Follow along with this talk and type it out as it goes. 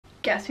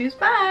guess who's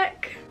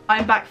back?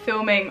 I'm back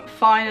filming,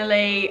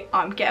 finally.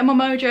 I'm getting my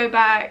mojo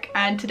back,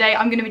 and today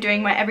I'm going to be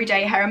doing my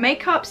everyday hair and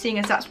makeup, seeing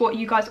as that's what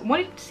you guys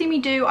wanted to see me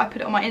do. I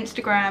put it on my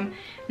Instagram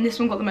and this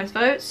one got the most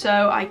votes,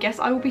 so I guess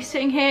I will be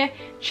sitting here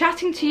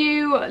chatting to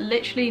you,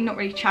 literally not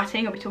really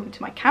chatting, I'll be talking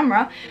to my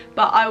camera,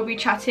 but I will be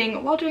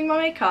chatting while doing my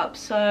makeup,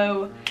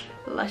 so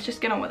let's just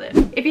get on with it.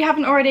 If you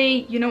haven't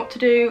already, you know what to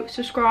do.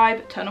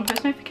 Subscribe, turn on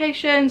post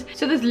notifications.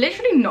 So there's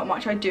literally not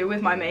much I do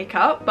with my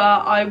makeup,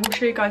 but I will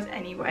show you guys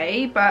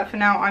anyway. But for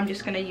now, I'm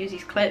just going to use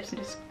these clips and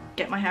just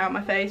get my hair out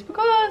my face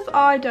because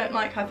I don't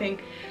like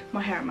having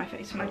my hair on my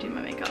face when I do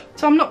my makeup.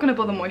 So I'm not going to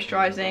bother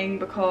moisturising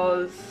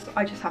because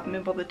I just haven't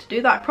been bothered to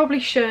do that. I probably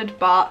should,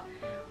 but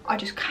I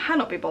just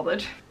cannot be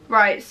bothered.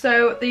 Right,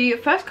 so the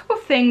first couple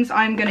of things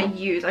I'm gonna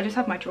use, I just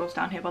have my drawers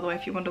down here by the way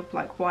if you wonder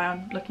like why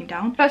I'm looking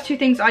down. First two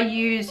things I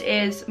use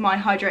is my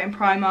hydrating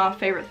primer,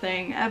 favourite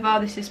thing ever.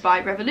 This is by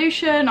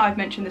Revolution, I've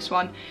mentioned this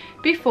one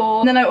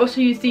before. And then I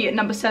also use the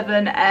number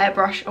 7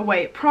 Airbrush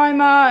Away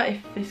Primer.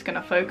 If it's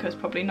gonna focus,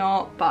 probably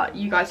not, but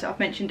you guys have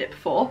mentioned it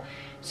before.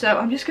 So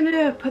I'm just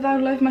gonna put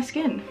that all over my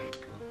skin.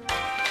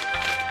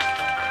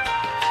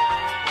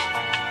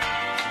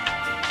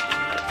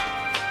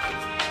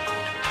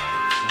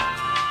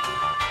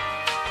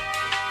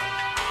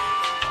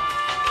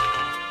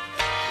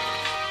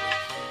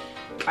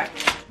 Right,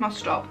 must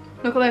stop.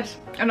 Look at this.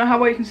 I don't know how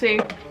well you can see.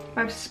 I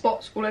have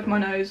spots all over my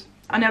nose.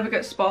 I never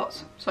get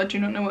spots, so I do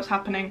not know what's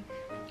happening.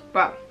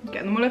 But I'm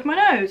getting them all over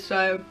my nose,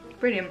 so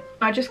brilliant.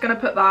 I'm just gonna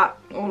put that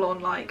all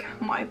on like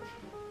my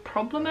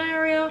problem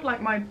area,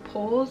 like my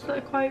pores that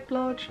are quite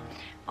large.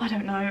 I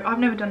don't know. I've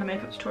never done a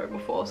makeup tutorial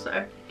before,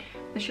 so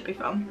this should be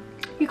fun.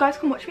 You guys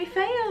can watch me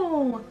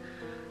fail.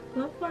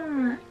 Love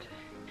that.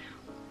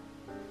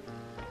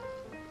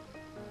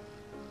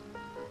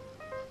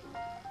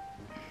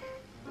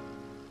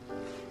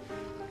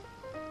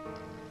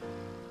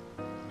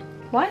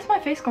 Why has my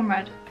face gone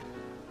red?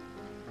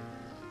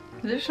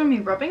 Is it just from me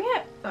rubbing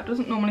it? That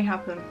doesn't normally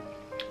happen.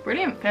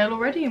 Brilliant, fail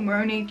already and we're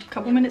only a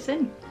couple minutes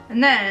in.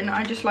 And then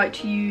I just like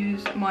to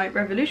use my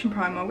Revolution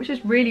primer, which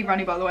is really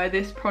runny by the way.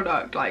 This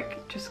product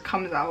like just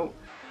comes out.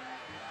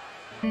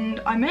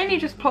 And I mainly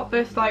just plop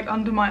this like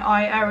under my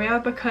eye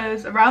area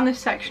because around this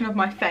section of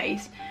my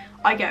face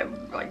I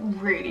get like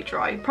really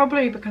dry.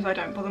 Probably because I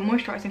don't bother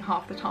moisturising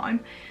half the time.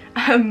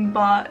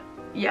 But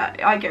yeah,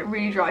 I get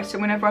really dry, so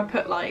whenever I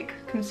put like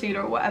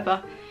concealer or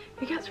whatever,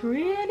 it gets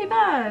really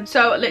bad.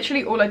 So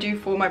literally all I do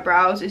for my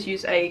brows is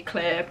use a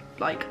clear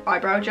like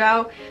eyebrow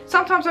gel.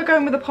 Sometimes I go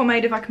in with a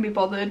pomade if I can be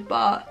bothered,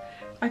 but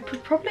I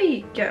could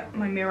probably get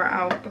my mirror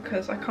out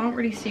because I can't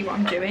really see what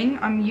I'm doing.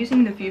 I'm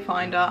using the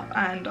viewfinder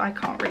and I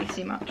can't really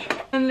see much.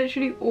 And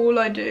literally all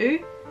I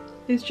do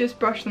is just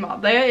brush them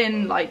up. They're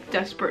in like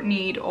desperate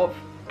need of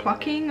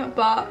plucking,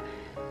 but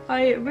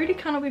I really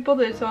cannot be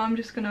bothered, so I'm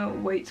just gonna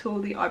wait till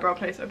the eyebrow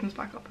place opens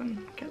back up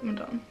and get them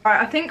done.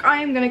 Alright, I think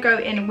I am gonna go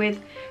in with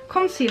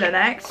concealer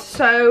next.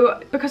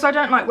 So because I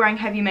don't like wearing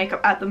heavy makeup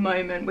at the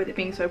moment with it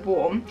being so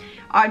warm,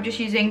 I'm just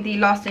using the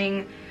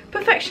Lasting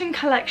Perfection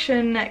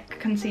Collection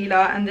concealer,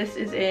 and this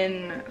is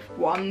in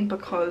 1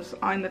 because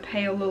I'm a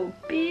pale little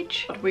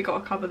bitch. We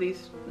gotta cover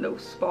these little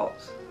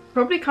spots.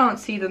 Probably can't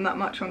see them that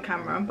much on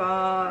camera,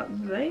 but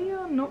they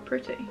are not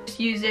pretty. Just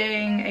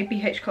using a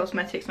BH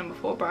Cosmetics number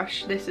 4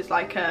 brush. This is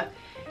like a,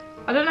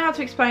 I don't know how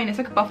to explain, it's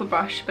like a buffer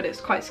brush, but it's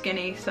quite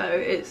skinny, so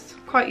it's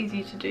quite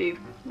easy to do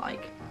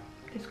like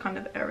this kind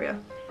of area.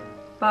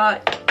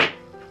 But,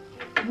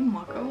 oh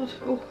my god,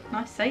 oh,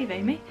 nice save,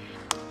 Amy.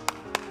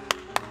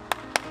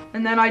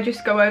 And then I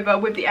just go over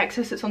with the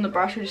excess that's on the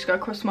brush, I just go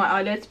across my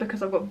eyelids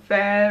because I've got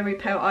very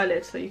pale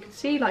eyelids, so you can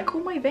see like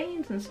all my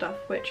veins and stuff,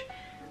 which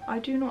I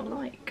do not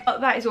like.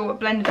 But that is all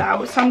blended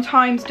out.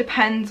 Sometimes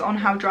depends on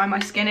how dry my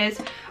skin is.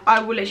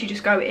 I will literally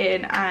just go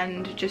in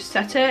and just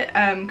set it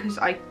because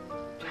I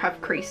have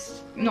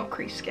not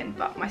crease skin,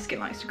 but my skin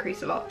likes to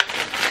crease a lot.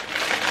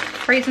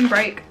 Freeze and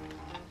break.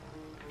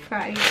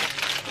 Okay.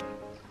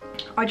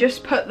 I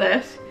just put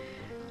this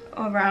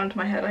around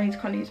my head. I need to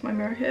kind of use my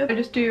mirror here. I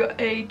just do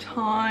a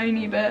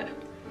tiny bit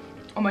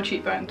on my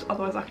cheekbones,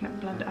 otherwise I can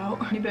never blend it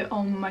out. A tiny bit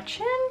on my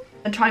chin.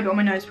 A tiny bit on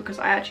my nose because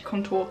I actually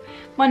contour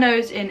my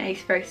nose in a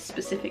very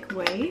specific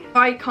way.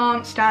 I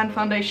can't stand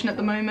foundation at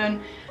the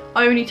moment.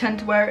 I only tend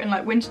to wear it in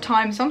like winter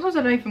time. Sometimes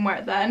I don't even wear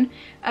it then.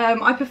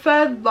 I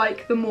prefer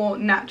like the more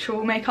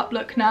natural makeup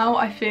look now,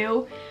 I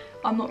feel.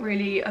 I'm not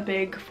really a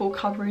big full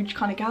coverage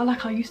kind of gal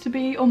like I used to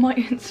be on my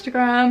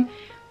Instagram,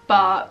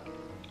 but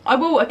I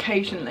will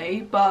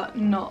occasionally, but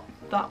not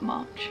that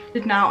much.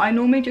 Now I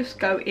normally just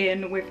go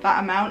in with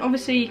that amount.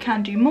 Obviously you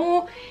can do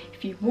more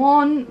if you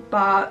want,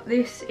 but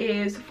this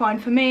is fine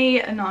for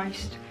me. A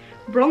nice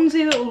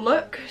bronzy little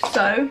look.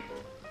 So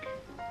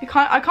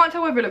I can't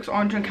tell whether it looks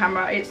orange on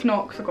camera. It's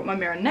not because I've got my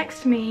mirror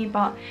next to me,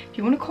 but if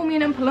you want to call me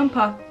an Oompa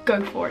Loompa,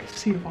 go for it.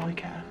 See if I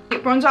can. The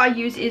bronzer I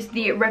use is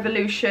the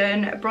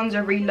Revolution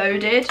Bronzer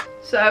Reloaded.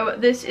 So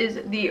this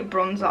is the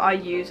bronzer I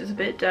use. It's a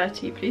bit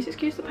dirty, please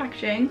excuse the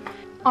packaging.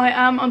 I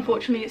am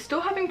unfortunately still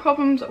having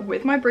problems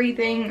with my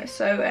breathing,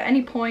 so at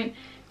any point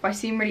if I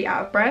seem really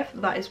out of breath,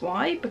 that is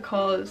why,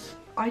 because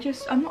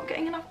I'm not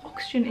getting enough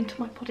oxygen into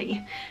my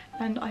body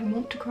and I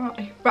want to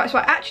cry. Right, so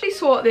I actually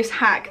saw this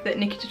hack that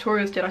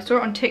NikkieTutorials did. I saw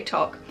it on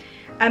TikTok,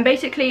 and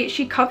basically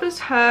she covers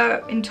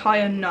her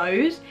entire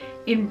nose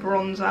in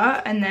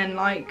bronzer, and then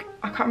like,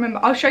 I can't remember,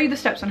 I'll show you the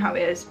steps on how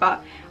it is, but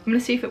I'm gonna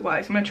see if it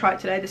works. I'm gonna try it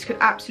today. This could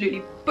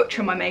absolutely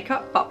butcher my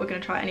makeup, but we're gonna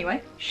try it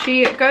anyway.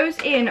 She goes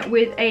in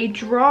with a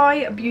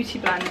dry beauty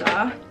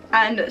blender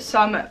and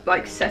some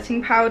like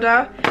setting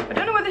powder. I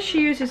don't know whether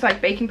she uses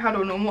like baking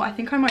powder or normal. I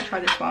think I might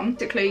try this one.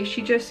 Basically,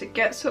 she just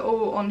gets it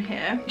all on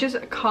here.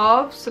 Just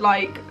carves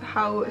like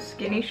how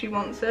skinny she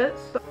wants it.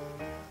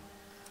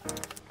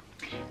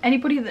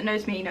 Anybody that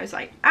knows me knows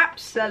I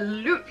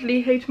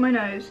absolutely hate my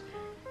nose.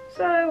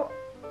 So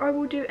I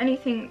will do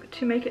anything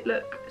to make it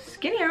look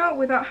skinnier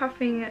without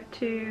having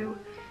to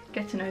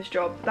get a nose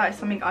job. That is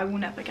something I will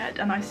never get,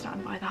 and I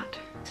stand by that.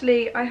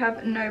 Actually, I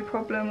have no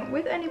problem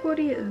with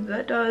anybody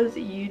that does.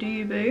 You do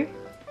you, boo.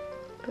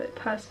 But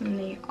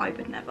personally, I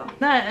would never.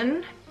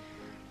 Then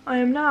I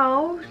am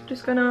now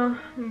just gonna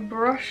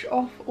brush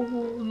off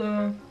all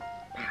the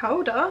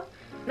powder.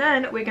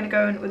 Then we're gonna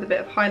go in with a bit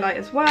of highlight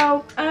as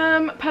well.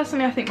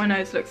 Personally, I think my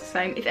nose looks the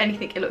same. If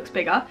anything, it looks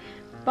bigger.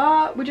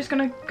 But we're just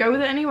gonna go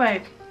with it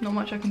anyway. Not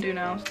much I can do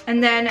now.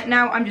 And then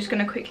now I'm just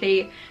gonna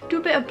quickly do a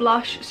bit of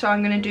blush. So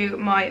I'm gonna do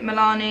my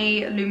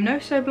Milani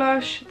Luminoso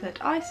blush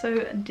that I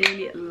so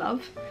dearly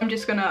love. I'm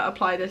just gonna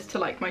apply this to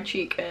like my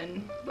cheek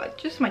and like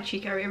just my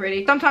cheek area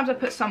really. Sometimes I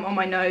put some on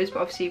my nose,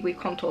 but obviously we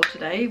contoured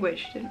today,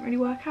 which didn't really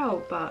work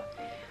out. But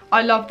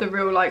I love the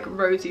real like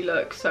rosy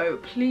look, so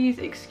please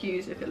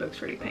excuse if it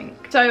looks really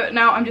pink. So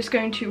now I'm just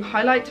going to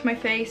highlight my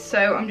face.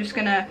 So I'm just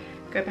gonna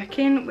go back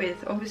in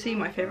with obviously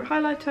my favorite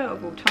highlighter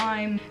of all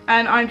time,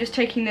 and I'm just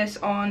taking this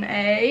on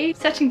a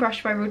setting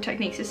brush by Real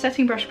Techniques. It's a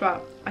setting brush,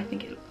 but I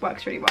think it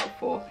works really well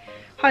for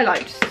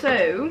highlight.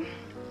 So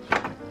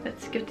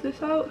let's get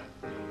this out,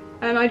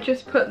 and I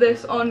just put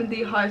this on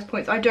the highest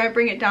points. I don't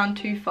bring it down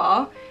too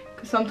far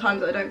because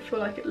sometimes I don't feel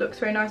like it looks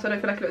very nice. I don't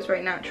feel like it looks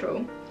very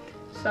natural.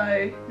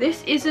 So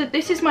this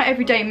is my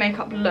everyday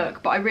makeup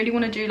look, but I really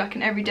want to do like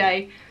an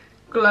everyday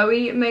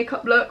glowy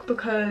makeup look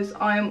because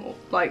I'm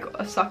like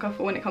a sucker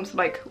for when it comes to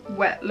like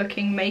wet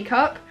looking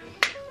makeup.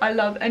 I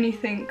love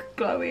anything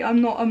glowy.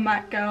 I'm not a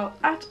matte girl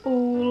at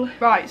all.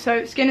 Right,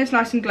 so skin is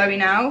nice and glowy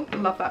now.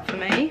 Love that for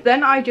me.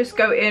 Then I just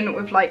go in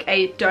with like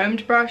a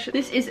domed brush.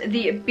 This is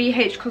the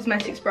BH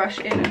Cosmetics brush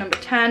in number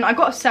 10. I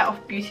got a set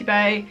off Beauty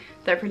Bay.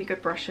 They're really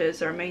good brushes,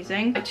 they're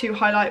amazing. To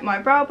highlight my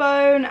brow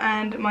bone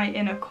and my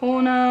inner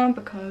corner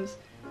because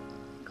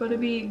I've got to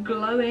be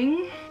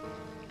glowing.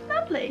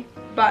 Lovely.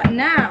 But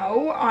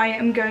now I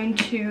am going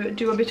to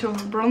do a bit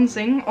of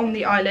bronzing on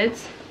the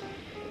eyelids.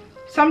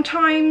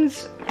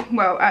 Sometimes,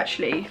 well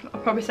actually,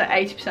 I'll probably say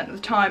 80% of the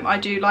time, I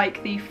do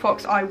like the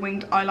Fox Eye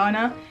Winged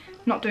Eyeliner.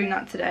 Not doing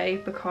that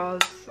today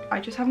because I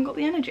just haven't got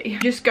the energy.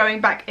 Just going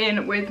back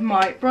in with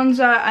my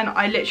bronzer, and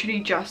I literally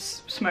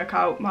just smoke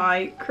out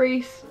my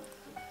crease.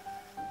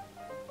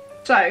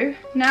 So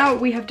now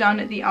we have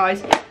done the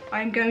eyes,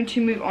 I'm going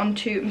to move on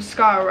to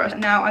mascara.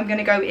 Now I'm going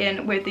to go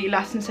in with the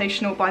Lash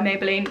Sensational by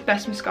Maybelline.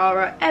 Best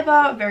mascara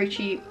ever, very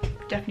cheap,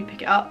 definitely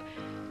pick it up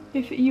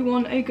if you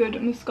want a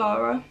good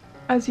mascara.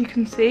 As you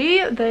can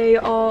see, they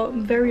are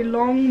very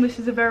long. This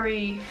is a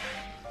very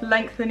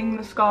lengthening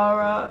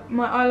mascara.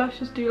 My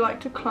eyelashes do like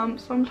to clump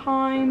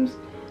sometimes,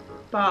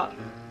 but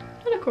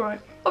they look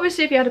alright.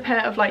 Obviously if you had a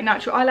pair of like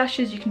natural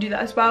eyelashes, you can do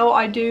that as well.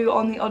 I do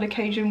on the odd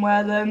occasion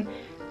wear them,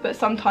 but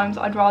sometimes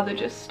I'd rather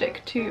just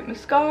stick to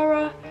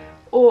mascara.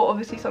 Or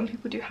obviously some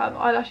people do have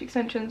eyelash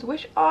extensions,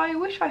 which I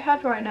wish I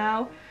had right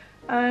now.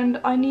 And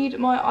I need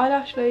my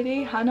eyelash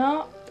lady,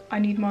 Hannah, I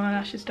need my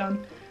eyelashes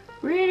done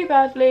really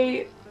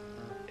badly.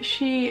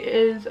 She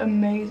is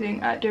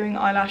amazing at doing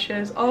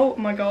eyelashes. Oh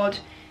my god.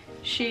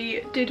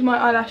 She did my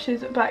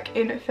eyelashes back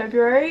in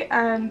February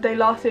and they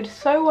lasted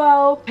so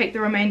well. Take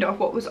the remainder of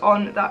what was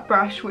on that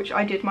brush, which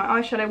I did my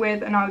eyeshadow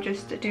with, and I'll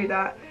just do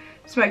that.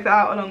 Smoke that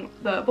out along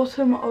the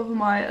bottom of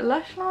my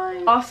lash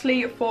line.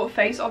 Lastly, for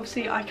face,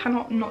 obviously I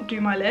cannot not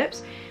do my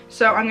lips,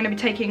 so I'm going to be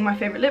taking my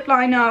favourite lip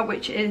liner,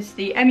 which is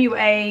the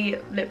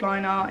MUA lip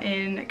liner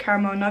in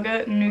Caramel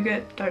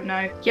Nougat, don't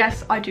know.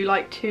 Yes, I do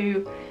like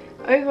to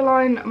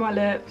overline my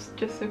lips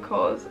just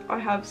because I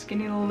have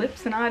skinny little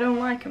lips and I don't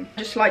like them. I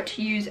just like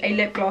to use a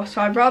lip gloss,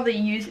 so I'd rather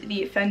use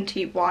the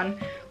Fenty one,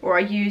 or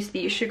I use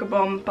the Sugar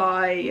Bomb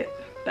by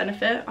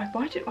Benefit.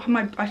 Why did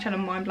my eyeshadow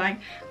mind blank?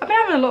 I've been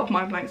having a lot of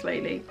mind blanks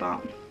lately,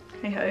 but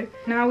hey ho.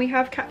 Now we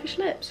have catfish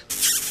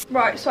lips.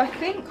 Right, so I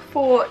think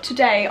for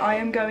today I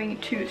am going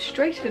to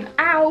straighten,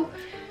 ow,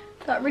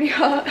 that really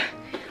hurt.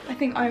 I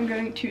think I'm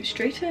going to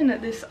straighten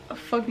this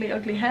fugly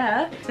ugly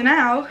hair. So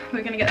now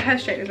we're gonna get the hair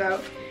straighteners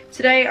out.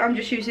 Today I'm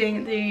just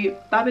using the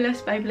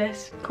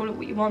Babyliss, call it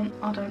what you want,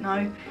 I don't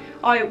know.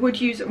 I would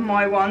use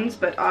my ones,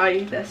 but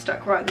they're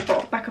stuck right at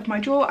the back of my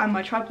drawer and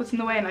my tripod's in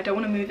the way and I don't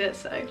want to move it,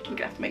 so we're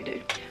gonna have to make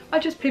do. I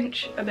just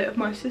pinch a bit of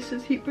my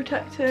sister's heat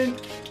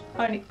protectant.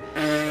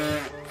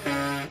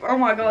 Oh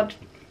my god.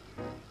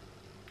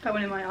 That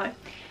went in my eye.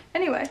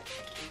 Anyway,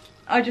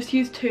 I just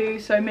used 2,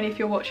 so Minnie, if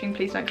you're watching,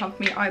 please don't come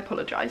for me, I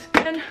apologise.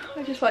 And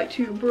I just like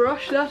to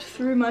brush that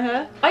through my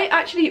hair. I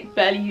actually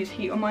barely use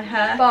heat on my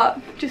hair,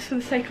 but just for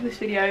the sake of this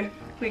video,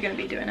 we're going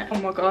to be doing it. Oh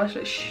my gosh,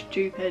 that's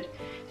stupid.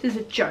 This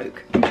is a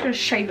joke. I'm just going to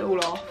shave it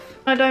all off.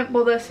 I don't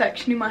bother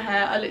sectioning my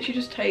hair, I literally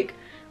just take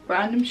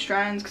random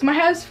strands, because my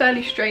hair is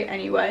fairly straight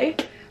anyway,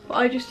 but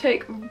I just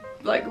take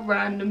like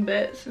random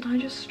bits and I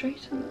just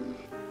straighten them.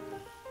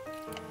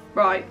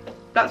 Right,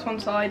 that's one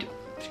side.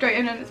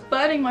 Straighten, and it's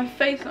burning my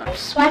face. I'm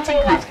sweating.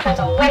 Let's close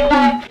the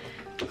window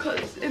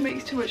because it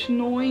makes too much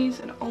noise,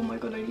 and oh my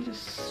god, I need to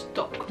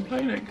stop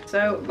complaining.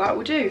 So that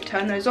will do.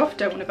 Turn those off.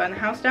 Don't want to burn the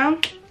house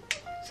down.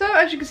 So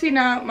as you can see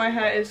now, my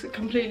hair is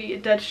completely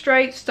dead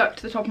straight, stuck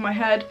to the top of my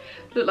head,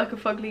 look like a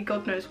fugly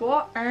god knows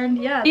what. And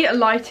yeah, the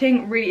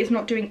lighting really is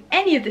not doing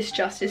any of this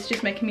justice,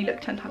 just making me look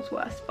 10 times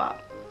worse.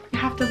 But you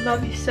have to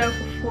love yourself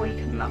before you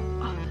can love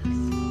others.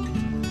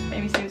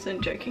 Amy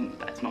Simpson, joking,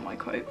 that's not my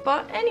quote.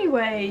 But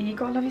anyway, you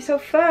gotta love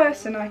yourself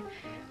first, and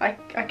I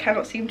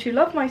cannot seem to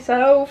love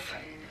myself.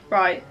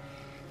 Right,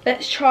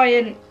 let's try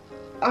and,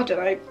 I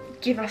don't know,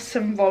 give us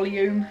some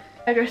volume.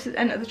 Addresses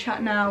enter the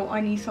chat now.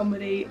 I need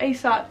somebody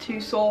ASAP to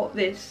sort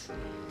this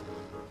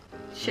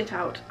shit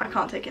out. I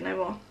can't take it no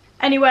more.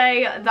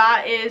 Anyway,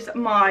 that is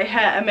my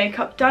hair and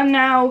makeup done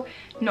now.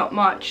 Not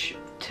much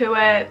to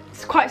it.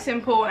 It's quite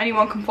simple.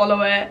 Anyone can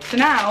follow it. So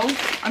now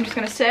I'm just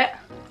gonna sit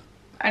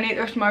and eat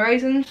the rest of my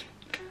raisins.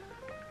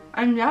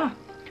 And yeah.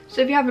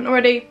 So if you haven't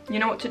already, you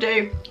know what to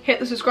do. Hit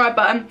the subscribe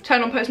button.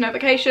 Turn on post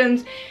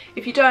notifications.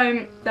 If you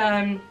don't,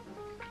 then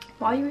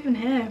why are you even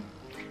here?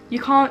 You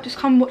can't just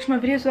come watch my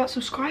videos without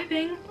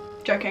subscribing.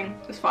 Joking,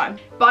 it's fine.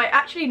 But I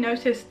actually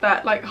noticed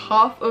that like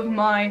half of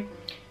my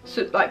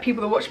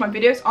people that watch my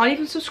videos aren't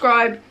even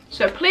subscribed.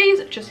 So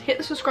please just hit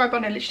the subscribe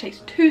button. It literally takes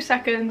 2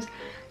 seconds.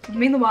 It would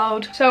mean the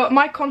world. So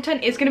my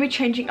content is going to be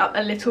changing up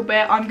a little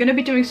bit. I'm going to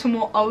be doing some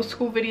more old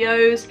school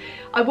videos.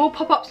 I will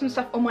pop up some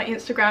stuff on my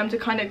Instagram to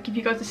kind of give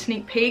you guys a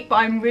sneak peek, but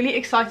I'm really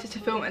excited to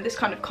film this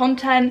kind of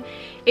content.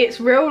 It's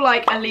real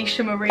like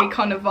Alicia Marie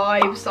kind of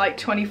vibes, like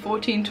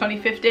 2014,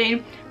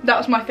 2015. That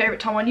was my favourite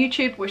time on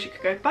YouTube. Wish it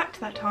could go back to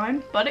that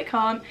time, but it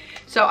can't.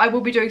 So I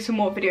will be doing some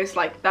more videos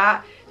like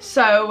that.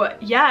 So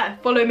yeah,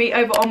 follow me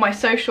over on my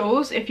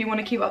socials if you want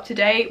to keep up to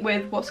date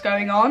with what's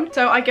going on.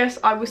 So I guess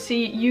I will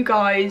see you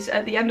guys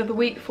at the end of the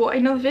week for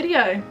another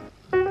video.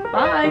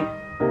 Bye!